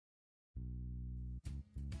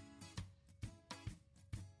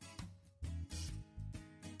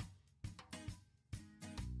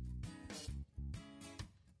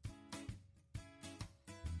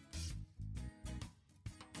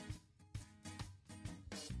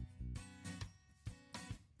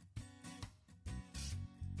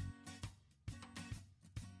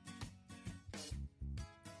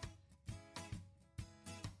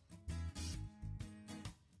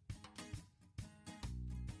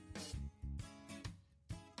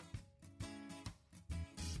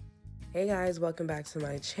Hey guys, welcome back to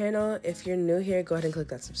my channel. If you're new here, go ahead and click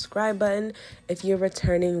that subscribe button. If you're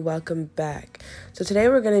returning, welcome back. So today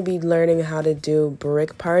we're going to be learning how to do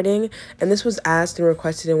brick parting, and this was asked and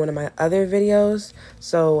requested in one of my other videos.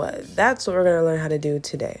 So that's what we're going to learn how to do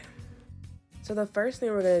today. So the first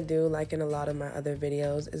thing we're going to do, like in a lot of my other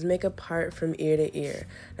videos, is make a part from ear to ear.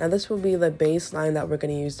 Now this will be the baseline that we're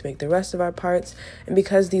going to use to make the rest of our parts. And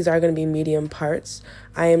because these are going to be medium parts,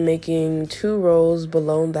 I am making 2 rows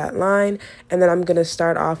below that line. And then I'm going to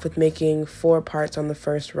start off with making 4 parts on the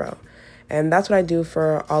first row. And that's what I do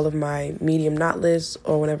for all of my medium knotless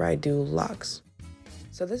or whenever I do locks.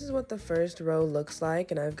 So this is what the first row looks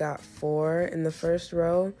like, and I've got 4 in the first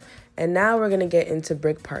row. And now we're going to get into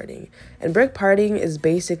brick parting. And brick parting is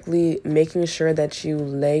basically making sure that you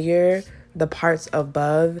layer the parts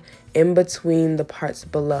above in between the parts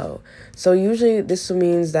below. So usually this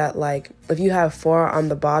means that, like, if you have 4 on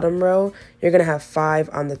the bottom row, you're going to have 5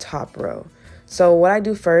 on the top row. So what I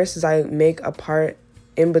do first is I make a part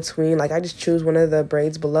in between, like I just choose one of the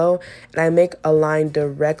braids below and I make a line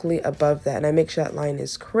directly above that, and I make sure that line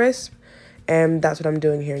is crisp, and that's what I'm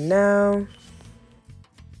doing here now.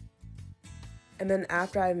 And then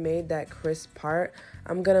after I've made that crisp part,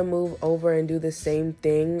 I'm gonna move over and do the same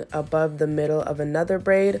thing above the middle of another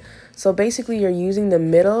braid. So basically you're using the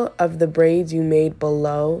middle of the braids you made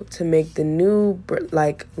below to make the new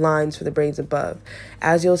lines for the braids above.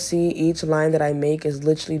 As you'll see, each line that I make is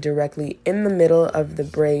literally directly in the middle of the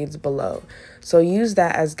braids below. So use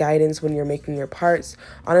that as guidance when you're making your parts.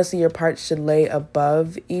 Honestly, your parts should lay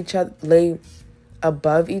above each other, between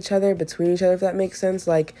each other, if that makes sense.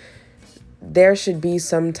 Like, there should be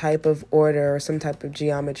some type of order or some type of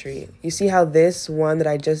geometry. You see how this one that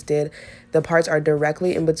I just did, the parts are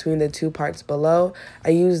directly in between the 2 parts below. I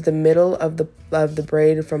use the middle of the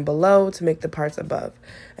braid from below to make the parts above.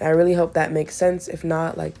 And I really hope that makes sense. If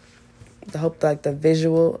not, I hope the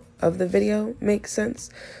visual of the video makes sense.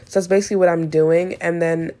 So that's basically what I'm doing. And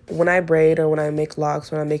then when I braid or when I make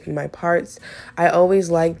locks, when I'm making my parts, I always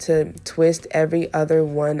like to twist every other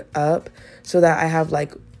one up so that I have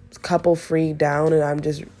like couple free down and I'm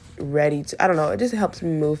just ready to, I don't know, it just helps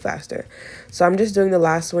me move faster. So I'm just doing the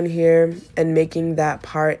last one here and making that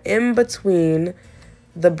part in between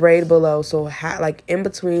the braid below. So like in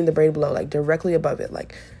between the braid below, like directly above it,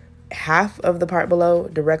 like half of the part below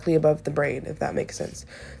directly above the braid, if that makes sense.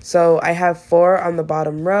 So I have 4 on the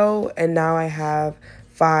bottom row and now I have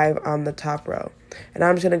 5 on the top row. And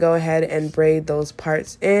I'm just gonna go ahead and braid those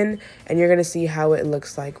parts in, and you're gonna see how it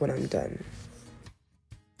looks like when I'm done.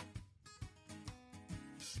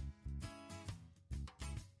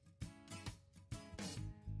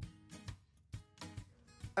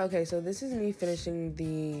 Okay, so this is me finishing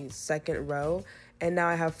the second row, and now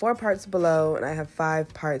I have 4 parts below and I have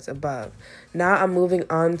 5 parts above. Now I'm moving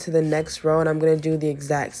on to the next row and I'm going to do the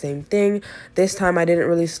exact same thing. This time I didn't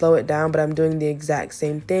really slow it down, but I'm doing the exact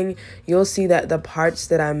same thing. You'll see that the parts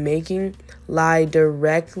that I'm making lie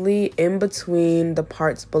directly in between the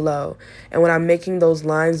parts below. And when I'm making those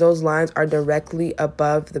lines are directly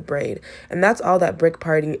above the braid. And that's all that brick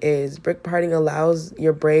parting is. Brick parting allows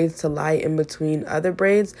your braids to lie in between other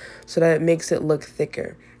braids so that it makes it look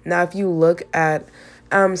thicker. Now, if you look at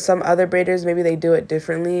some other braiders, maybe they do it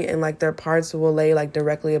differently, and like their parts will lay like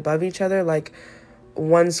directly above each other, like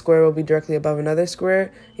one square will be directly above another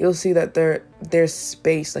square. You'll see that there's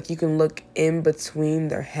space, like you can look in between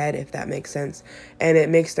their head, if that makes sense, and it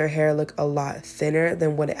makes their hair look a lot thinner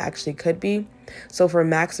than what it actually could be. So for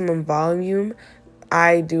maximum volume,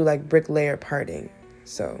 I do like brick layer parting.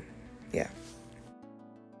 So yeah.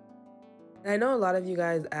 And I know a lot of you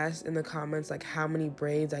guys asked in the comments like how many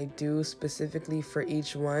braids I do specifically for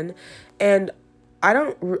each one, and I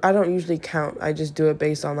don't usually count. I just do it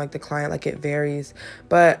based on like the client, like it varies.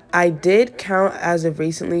 But I did count as of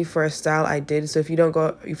recently for a style I did. So if you don't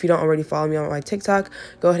already follow me on my TikTok,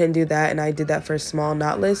 go ahead and do that. And I did that for a small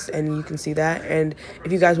knotless, and you can see that. And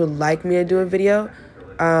if you guys would like me to do a video,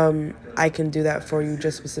 I can do that for you,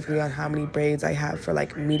 just specifically on how many braids I have for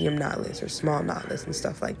like medium knotless or small knotless and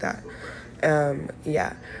stuff like that.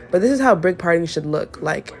 Yeah, but this is how brick parting should look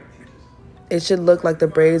like. It should look like the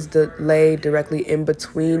braids lay directly in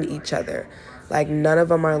between each other, like none of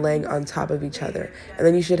them are laying on top of each other. And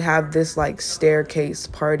then you should have this like staircase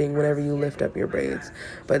parting whenever you lift up your braids.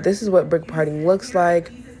 But this is what brick parting looks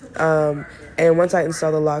like. And once I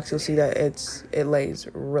install the locks, you'll see that it lays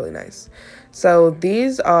really nice. So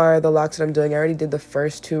these are the locks that I'm doing. I already did the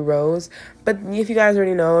first 2 rows, but if you guys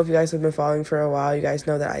already know, if you guys have been following for a while, you guys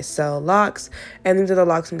know that I sell locks, and these are the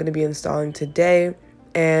locks I'm going to be installing today.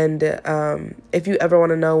 And if you ever want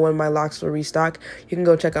to know when my locks will restock, you can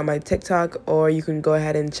go check out my TikTok, or you can go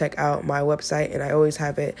ahead and check out my website, and I always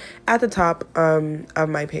have it at the top of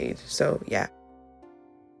my page. So yeah.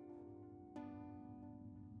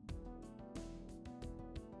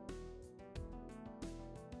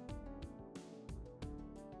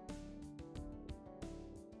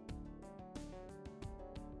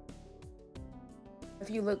 If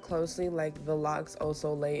you look closely, like, the locks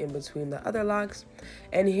also lay in between the other locks.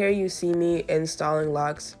 And here you see me installing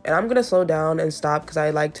locks. And I'm gonna slow down and stop because I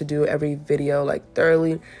like to do every video like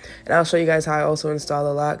thoroughly. And I'll show you guys how I also install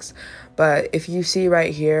the locks. But if you see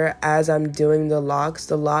right here, as I'm doing the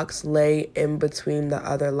locks lay in between the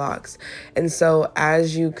other locks. And so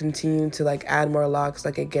as you continue to like add more locks,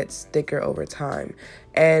 like, it gets thicker over time.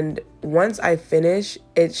 And once I finish,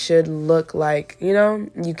 it should look like, you know,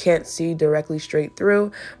 you can't see directly straight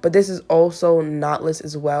through, but this is also knotless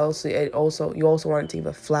as well. So you also want it to give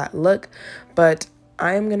a flat look. But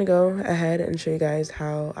I am gonna go ahead and show you guys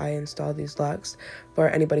how I install these locks for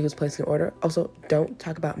anybody who's placing an order. Also, don't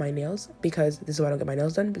talk about my nails, because this is why I don't get my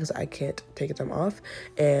nails done, because I can't take them off,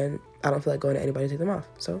 and I don't feel like going to anybody to take them off.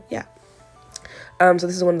 So yeah. So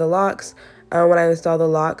this is one of the locks. When I install the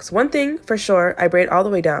locks, one thing for sure, I braid all the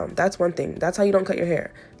way down. That's one thing. That's how you don't cut your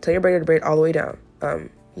hair. Tell your braider to braid all the way down.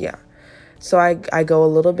 Yeah. So I go a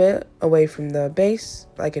little bit away from the base,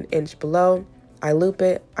 like an inch below. I loop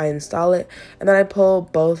it, I install it, and then I pull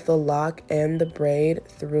both the lock and the braid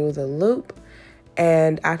through the loop.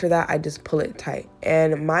 And after that, I just pull it tight.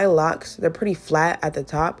 And my locks, they're pretty flat at the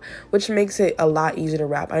top, which makes it a lot easier to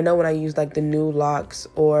wrap. I know when I use like the new locks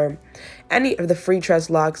or any of the free tress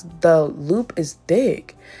locks, the loop is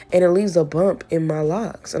thick and it leaves a bump in my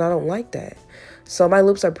locks, and I don't like that. So my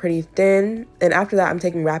loops are pretty thin. And after that, I'm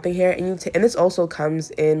taking wrapping hair, and and this also comes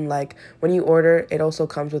in, like, when you order, it also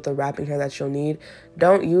comes with the wrapping hair that you'll need.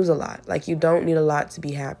 Don't use a lot. Like, you don't need a lot to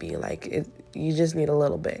be happy. Like, you just need a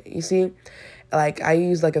little bit. You see? Like, I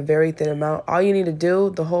use like a very thin amount. All you need to do,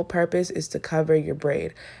 the whole purpose is to cover your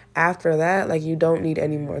braid. After that, like, you don't need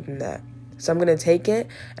any more than that. So I'm going to take it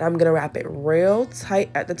and I'm going to wrap it real tight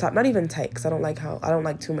at the top. Not even tight, because I don't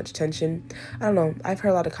like too much tension. I don't know. I've heard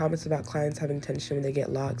a lot of comments about clients having tension when they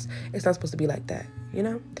get locks. It's not supposed to be like that, you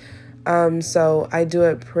know? So I do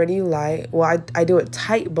it pretty light. Well, I do it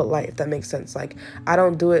tight but light, if that makes sense. Like, I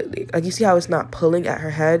don't do it, like, you see how it's not pulling at her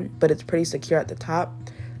head, but it's pretty secure at the top?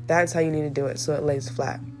 That's how you need to do it, so it lays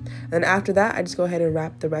flat. Then after that, I just go ahead and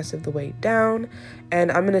wrap the rest of the way down.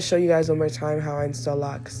 And I'm going to show you guys one more time how I install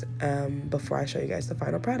locks before I show you guys the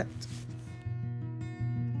final product.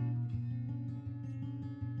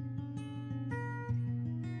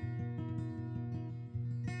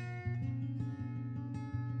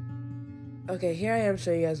 Okay, here I am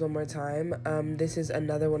showing you guys one more time. This is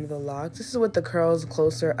another one of the locks. This is with the curls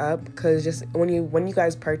closer up, because just when you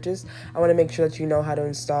guys purchase, I want to make sure that you know how to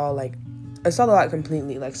install the lock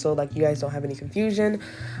completely, like, so like you guys don't have any confusion.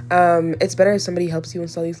 It's better if somebody helps you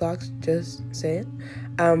install these locks, just saying.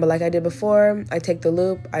 But like I did before, I take the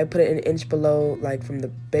loop, I put it an inch below, like, from the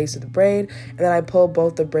base of the braid, and then I pull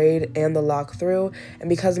both the braid and the lock through. And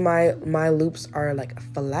because my loops are like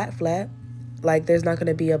flat, like, there's not going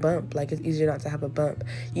to be a bump. Like, it's easier not to have a bump.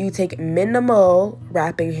 You take minimal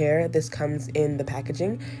wrapping hair. This comes in the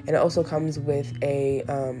packaging, and it also comes with a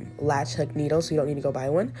latch hook needle, so you don't need to go buy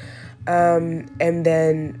one. And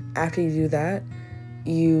then after you do that,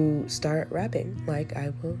 you start wrapping, like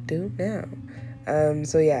I will do now.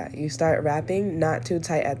 So yeah, you start wrapping, not too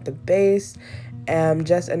tight at the base,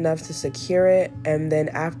 just enough to secure it. And then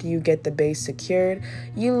after you get the base secured,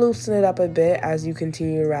 you loosen it up a bit as you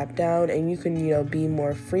continue to wrap down, and you can, you know, be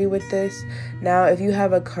more free with this. Now, if you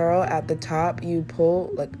have a curl at the top, you pull,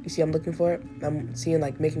 like, you see I'm looking for it. I'm seeing,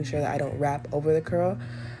 like, making sure that I don't wrap over the curl.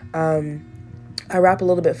 I wrap a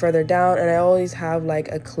little bit further down, and I always have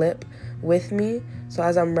like a clip with me. So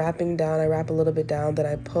as I'm wrapping down, I wrap a little bit down, then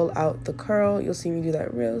I pull out the curl. You'll see me do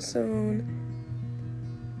that real soon.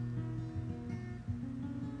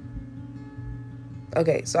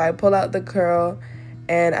 Okay, so I pull out the curl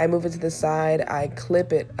and I move it to the side. I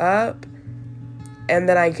clip it up, and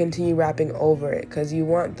then I continue wrapping over it, because you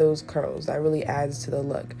want those curls. That really adds to the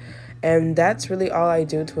look. And that's really all I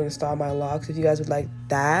do to install my locks. If you guys would like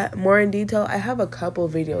that more in detail, I have a couple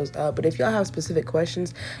videos up. But if y'all have specific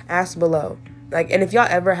questions, ask below. Like, and if y'all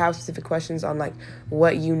ever have specific questions on like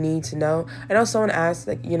what you need to know, I know someone asked,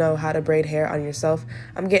 like, you know, how to braid hair on yourself.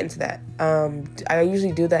 I'm getting to that. I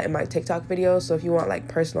usually do that in my TikTok videos. So if you want like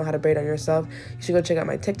personal how to braid on yourself, you should go check out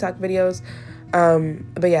my TikTok videos.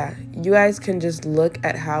 But yeah, you guys can just look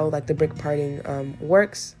at how like the brick parting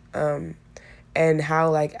works. and how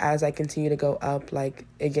like as I continue to go up, like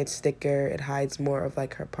it gets thicker, it hides more of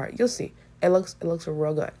like her part. You'll see. It looks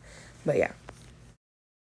real good. But yeah.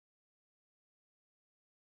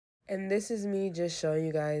 And this is me just showing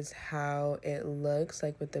you guys how it looks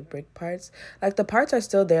like with the brick parts. Like the parts are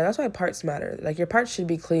still there. That's why parts matter. Like your parts should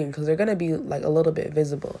be clean because they're gonna be like a little bit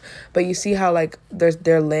visible. But you see how like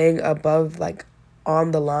they're laying above like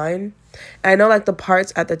on the line. And I know like the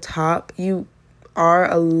parts at the top you are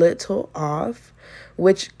a little off,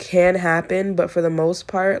 which can happen, but for the most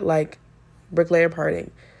part, like bricklayer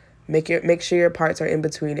parting, make sure your parts are in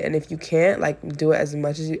between, and if you can't, like do it as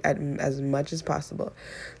much as possible.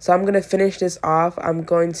 So I'm gonna finish this off. I'm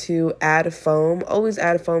going to add foam. Always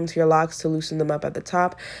add foam to your locks to loosen them up at the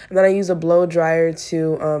top, and then I use a blow dryer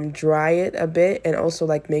to dry it a bit and also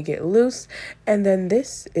like make it loose. And then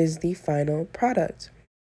this is the final product.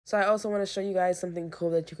 So I also want to show you guys something cool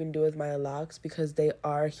that you can do with my locks because they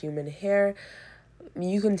are human hair.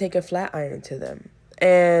 You can take a flat iron to them,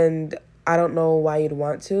 and I don't know why you'd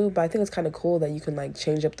want to, but I think it's kind of cool that you can like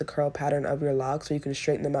change up the curl pattern of your locks so you can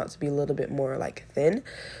straighten them out to be a little bit more like thin.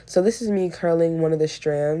 So this is me curling one of the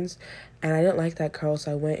strands, and I didn't like that curl,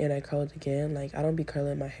 so I went and I curled again. Like I don't be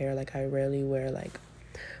curling my hair, like I rarely wear like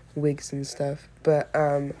wigs and stuff, but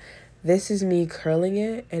this is me curling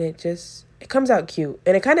it, and it comes out cute,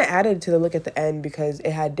 and it kind of added to the look at the end because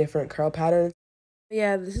it had different curl patterns.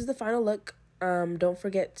 Yeah, this is the final look. Don't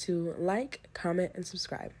forget to like, comment, and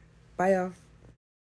subscribe. Bye, y'all.